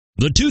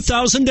The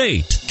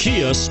 2008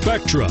 Kia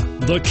Spectra.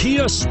 The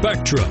Kia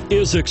Spectra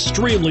is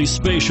extremely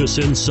spacious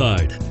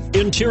inside.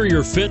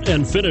 Interior fit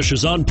and finish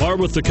is on par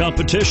with the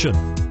competition.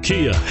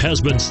 Kia has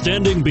been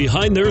standing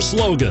behind their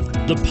slogan,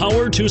 the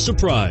power to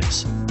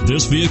surprise.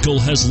 This vehicle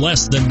has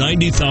less than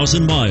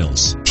 90,000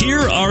 miles.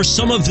 Here are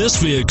some of this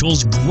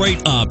vehicle's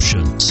great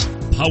options: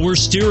 power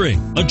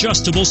steering,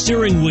 adjustable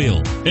steering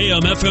wheel,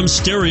 AM/FM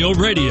stereo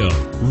radio,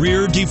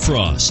 rear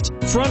defrost,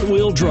 front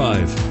wheel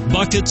drive,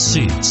 bucket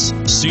seats,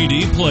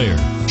 CD player,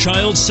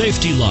 child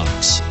safety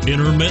locks,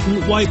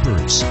 intermittent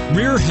wipers,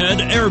 rear head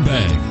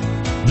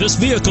airbag. This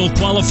vehicle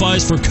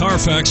qualifies for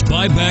Carfax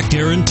buyback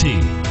guarantee.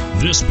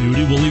 This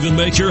beauty will even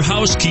make your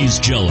house keys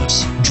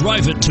jealous.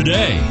 Drive it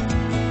today.